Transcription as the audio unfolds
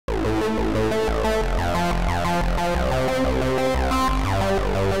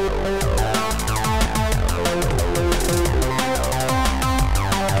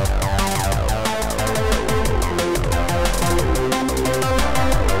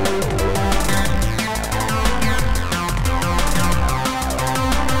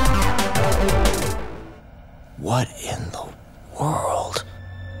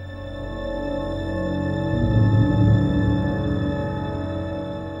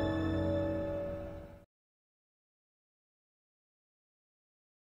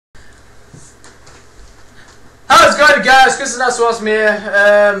going, guys? xXDisputeOPxx here,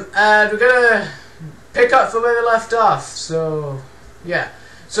 and we're gonna pick up from where we left off. So, yeah.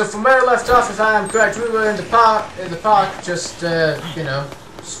 So from where we left off, if I am correct, we were in the park, just you know,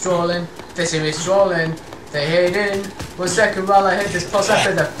 strolling. They see me strolling. They hate in. 1 second while I hit this pulse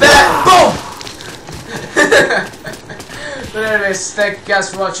after the back. Boom. But anyways, thank you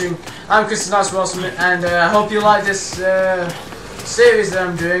guys for watching. I'm xXDisputeOPxx, and I hope you like this series that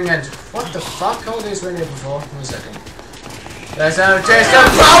I'm doing. And what the fuck? All these were here before. 1 second. Let's have a taste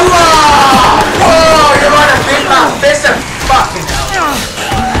of power! Oh, you wanna beat my fist of fucking hell?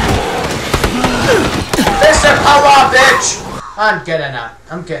 Fist of power, bitch! I'm getting out.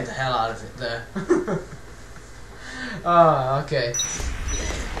 I'm getting the hell out of it there. Oh, okay.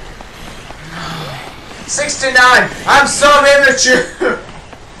 69! I'm so immature!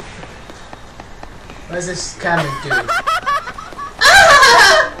 What does this camera do?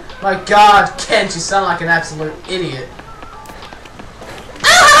 My god, Kent, you sound like an absolute idiot.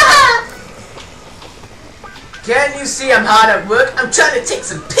 Can't you see I'm hard at work? I'm trying to take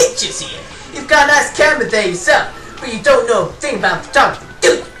some pictures here. You've got a nice camera there yourself, but you don't know a thing about photography, do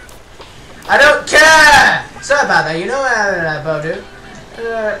you? I don't care! Sorry about that, you know what I'm about to do.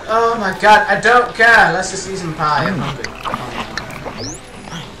 Oh my god, I don't care. Let's just eat some pie. I'm hungry.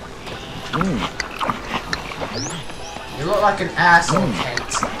 You look like an asshole,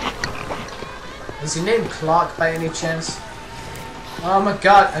 Kent. Is your name Clark by any chance? Oh my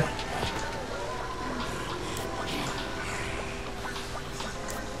god.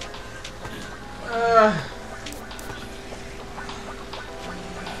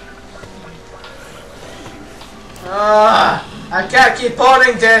 I can't keep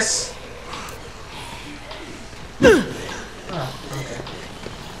holding this. Oh, okay.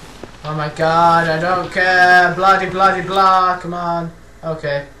 Oh my god, I don't care. Bloody, bloody, blah. Come on.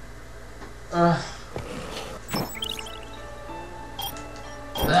 Okay.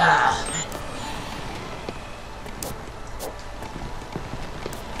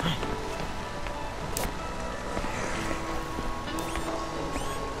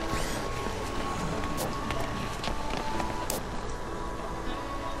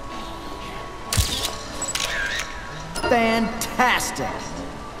 Fantastic!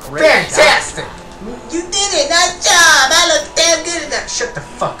 Great Fantastic! Job. You did it! Nice job! I look damn good at that! Shut the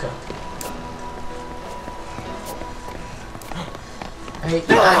fuck up. I hate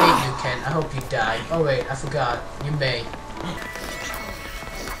you, Ken. I hope you die. Oh wait, I forgot. You may.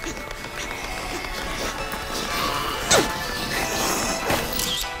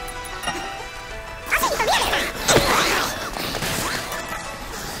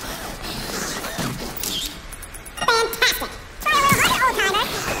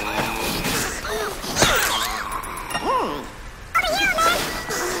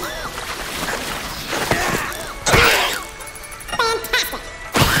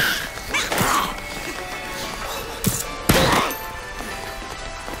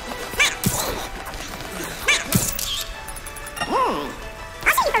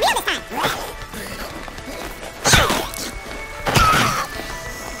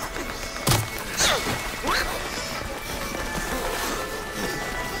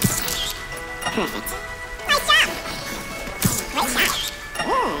 Perfect. Nice job! Great shot!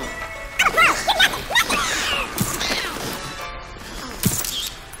 Oh, bro, you're nothing!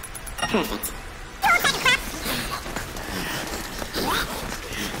 Perfect. Perfect.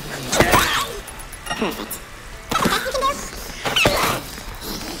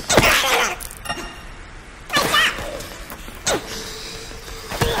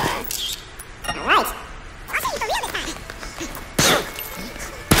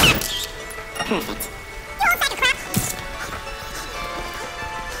 Perfect. You won't take a crap.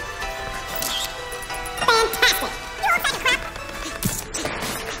 Fantastic. You won't take a crap.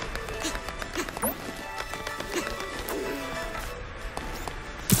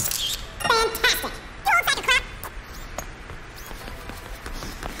 Fantastic. You won't take a crap.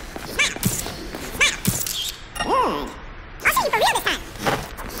 I'll see you for real this time.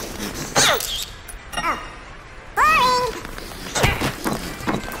 Oh.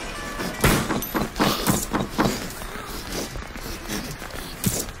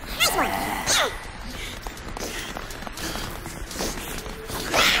 Boring.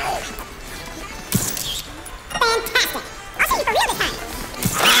 Fantastic! I'll see you for real this time!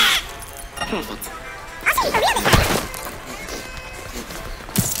 Perfect. I'll see you for real this time!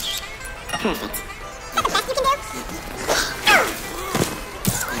 Perfect. Is that the best you can do?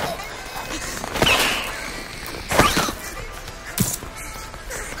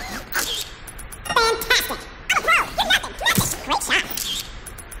 Fantastic! Oh, bro, you're nothing! Great shot! Is that the best you can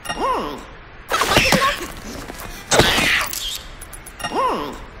do?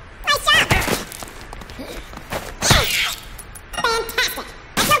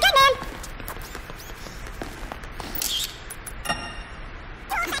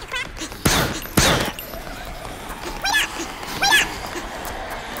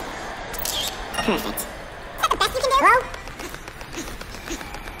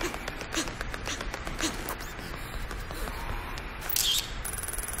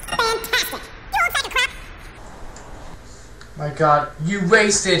 My God, you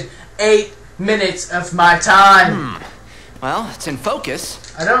wasted 8 minutes of my time. Well, it's in focus.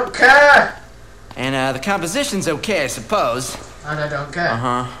 I don't care. And the composition's okay, I suppose. And I don't care.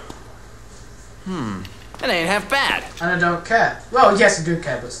 It ain't half bad. And I don't care. Well, yes, I do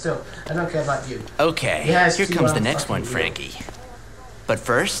care, but still, I don't care about you. Okay, Yes, here you comes are the next one, fucking Frankie. But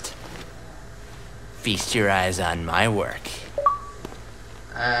first, feast your eyes on my work.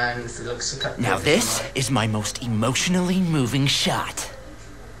 And if it looks a cut. Now this is my most emotionally moving shot.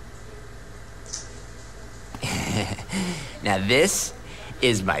 Now this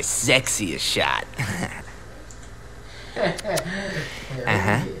is my sexiest shot.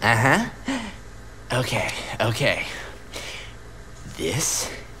 Okay.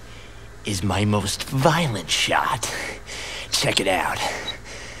 This is my most violent shot. Check it out.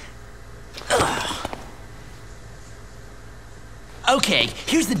 Okay,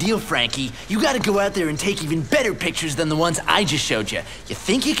 here's the deal, Frankie. You gotta go out there and take even better pictures than the ones I just showed you. You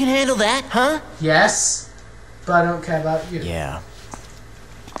think you can handle that, huh? Yes, but I don't care about you. Yeah.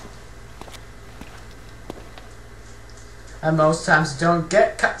 And most times don't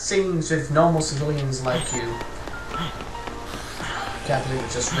get cutscenes with normal civilians like you. Can't believe I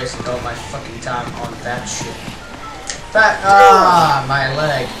just wasted all my fucking time on that shit. My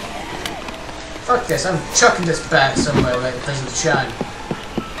leg. Fuck this, I'm chucking this bat somewhere where it doesn't shine.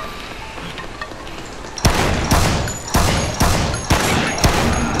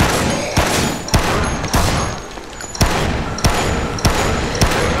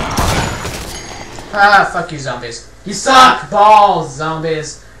 Fuck you, zombies. You suck balls,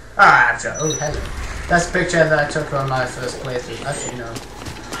 zombies. Oh, hello. That's a picture that I took on my first playthrough. Actually, no.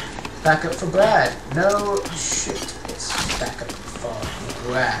 Backup for Brad. No shit. It's backup for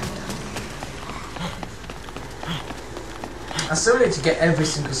Brad. I still need to get every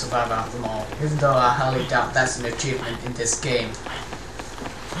single survivor out of them all, even though I highly doubt that's an achievement in this game.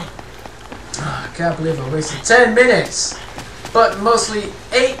 I can't believe I wasted 10 minutes, but mostly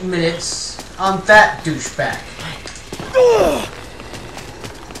 8 minutes on that douchebag.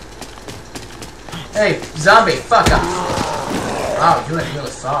 Hey, zombie, fuck off. Wow, you went really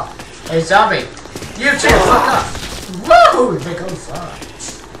far. Hey, zombie, you too, fuck off. Woo! They're going far.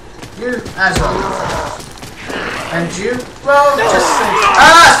 You as well. And you, well, just say,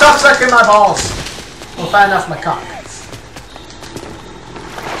 stop sucking my balls. Or fan off my cock.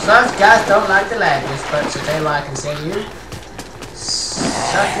 Some guys don't like the language, but today I can say to you,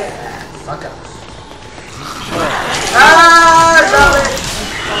 suck it and fuck up. Zombie!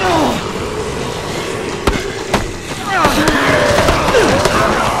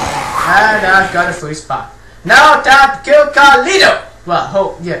 And I've got a free spot. Now time to kill Carlito!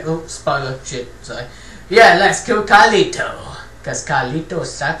 Well, spoiler, shit, sorry. Yeah, let's kill Carlito. Cause Carlito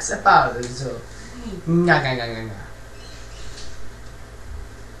sucks about so.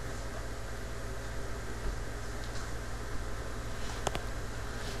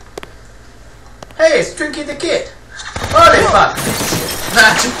 Hey, it's Twinkie the Kid. Holy fuck!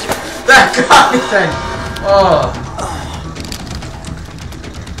 That got me then. Oh.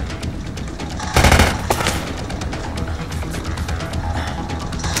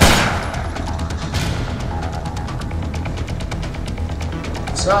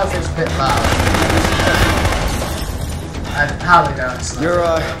 Sorry if it's a bit loud. And hardly don't.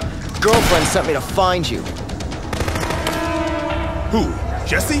 Your girlfriend sent me to find you. Who?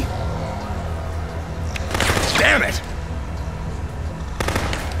 Jesse? Damn it!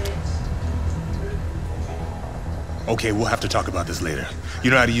 Okay, we'll have to talk about this later.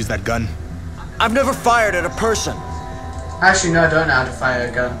 You know how to use that gun? I've never fired at a person. Actually, no, I don't know how to fire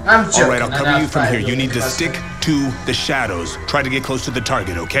a gun. I'm joking. Alright, I'll cover you from here. You need to stick to the shadows. Try to get close to the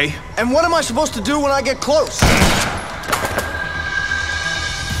target, okay? And what am I supposed to do when I get close?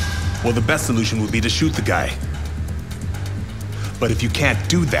 Well, the best solution would be to shoot the guy. But if you can't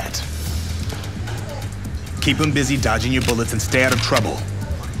do that, keep him busy dodging your bullets and stay out of trouble.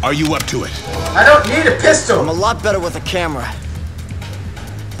 Are you up to it? I don't need a pistol! I'm a lot better with a camera.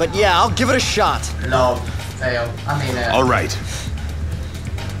 But yeah, I'll give it a shot. No, fail. Alright.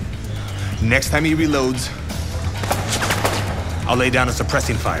 Next time he reloads, I'll lay down a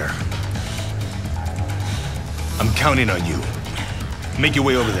suppressing fire. I'm counting on you. Make your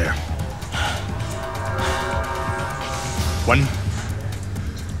way over there. 1,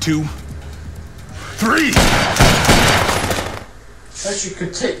 2, 3! Wish you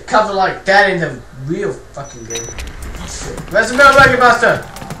could take cover like that in the real fucking game. Where's the middle rocket buster?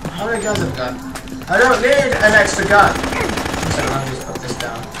 How many guns have I got? I don't need an extra gun. So I'll just put this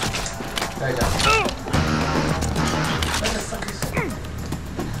down. There you go. Where the fuck is it?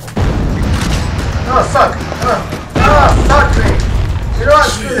 Oh fuck! Oh fuck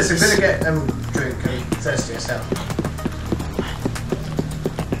this, I'm gonna get a drink. I'm thirsty as hell.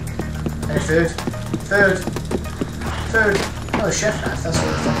 Any food? Food! Food! Oh, chef knife, that's what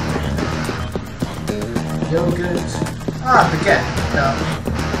it's like. Yogurt. Ah, baguette. No.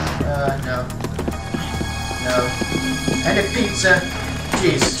 No. No. Any pizza?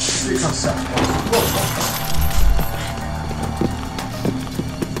 Jeez, sweet on such. Whoa.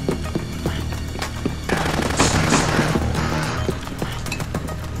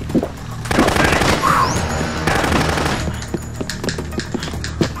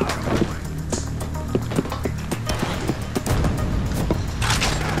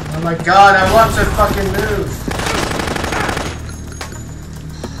 Oh my god, I want to fucking move.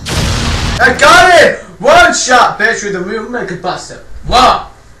 I got it! One shot, bitch, with the real Mega Buster.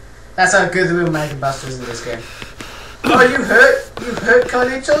 Wow! That's how good the real Mega Buster is in this game. Oh, you hurt? You hurt,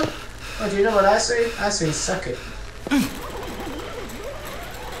 Carlito? Oh, do you know what I say? I say suck it.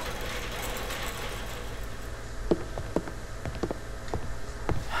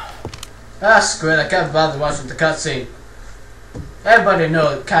 Ah, screw it, I can't bother watching the cutscene. Everybody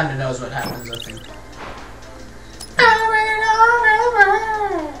kinda knows what happens, I think.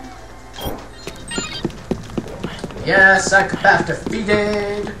 Yeah, psychopath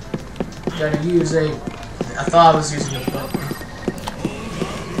defeated. Gotta use I thought I was using a button.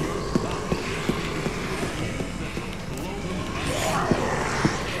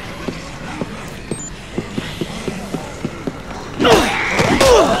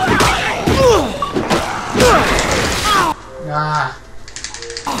 Ah.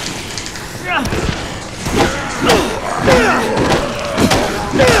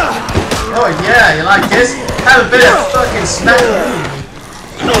 Oh yeah, you like this? Have a bit of fucking smack.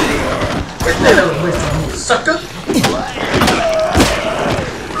 Get that away from me, sucker!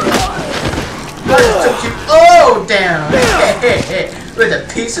 I just took you all down! With a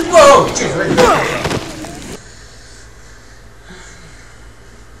piece of whoa! Jeez, where did you go?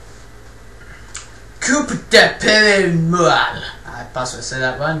 Coupe de Périmal. I possibly say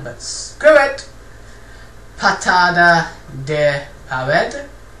that one, but screw it! Patada de pared.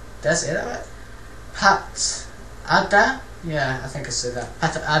 Did I say that right? Pat-ada? Yeah, I think I said that.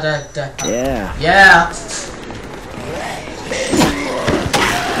 Pat-ada de... Yeah. Yeah!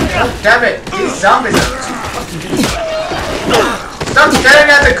 Oh, damn it! These zombies are too fucking good. Stop staring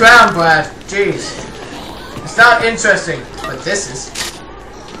at the ground, Brad! Jeez. It's not interesting, but this is.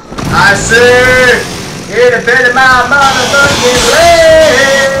 I see! Get a bit of my motherfucking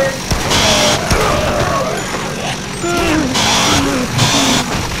leg!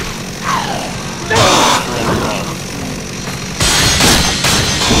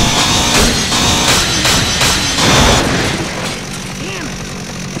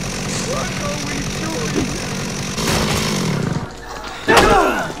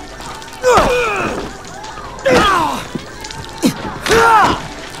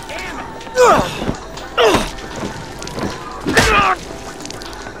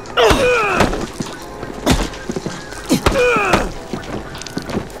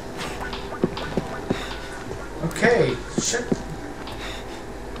 Okay, shit.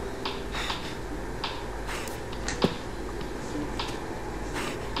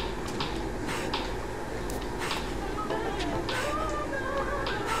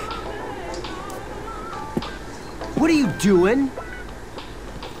 What are you doing?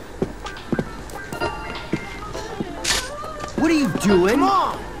 What are you doing? Come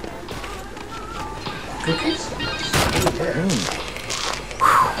on! Cookies?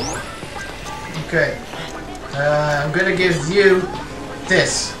 Okay. I'm gonna give you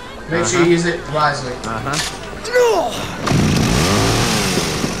this. Make sure you use it wisely. Come on!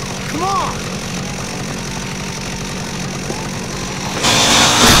 Come on!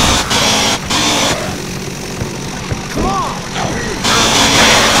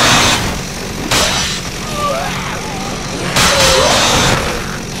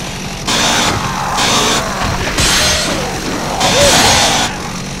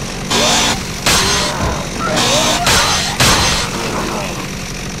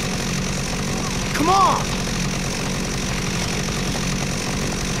 Come on!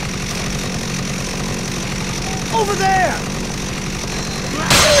 Over there!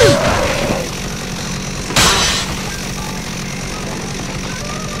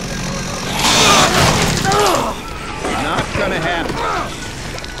 Not gonna happen.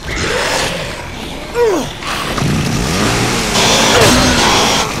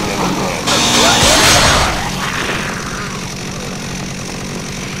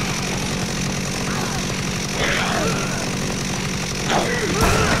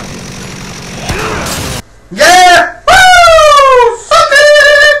 Yeah! Woo!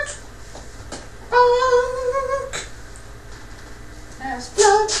 as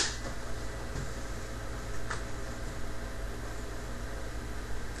blood.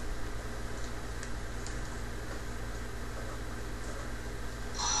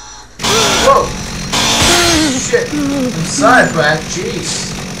 Whoa! Shit! I'm sorry, Brad. Jeez.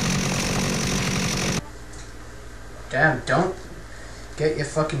 Damn! Don't get your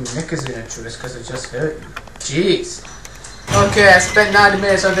fucking knickers in a twist because it just hurt you. Jeez. Okay, I spent 90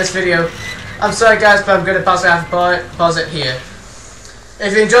 minutes on this video. I'm sorry, guys, but I'm gonna pause it here.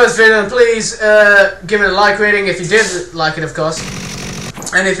 If you enjoyed this video, then please give it a like rating. If you did like it, of course.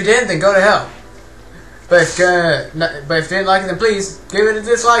 And if you didn't, then go to hell. But if you didn't like it, then please give it a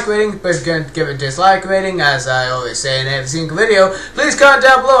dislike rating. But if you're going to give it a dislike rating, as I always say in every single video, please comment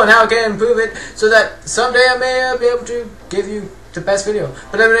down below on how I can improve it so that someday I may be able to give you the best video.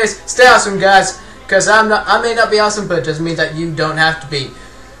 But anyways, stay awesome, guys, because I may not be awesome, but it doesn't mean that you don't have to be.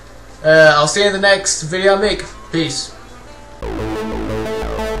 I'll see you in the next video I make. Peace.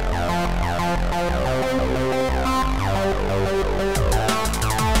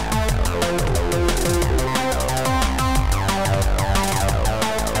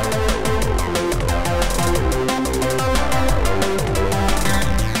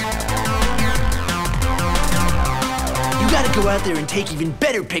 Go out there and take even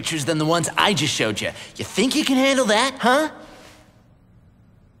better pictures than the ones I just showed you. You think you can handle that, huh?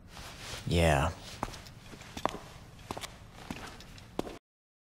 Yeah.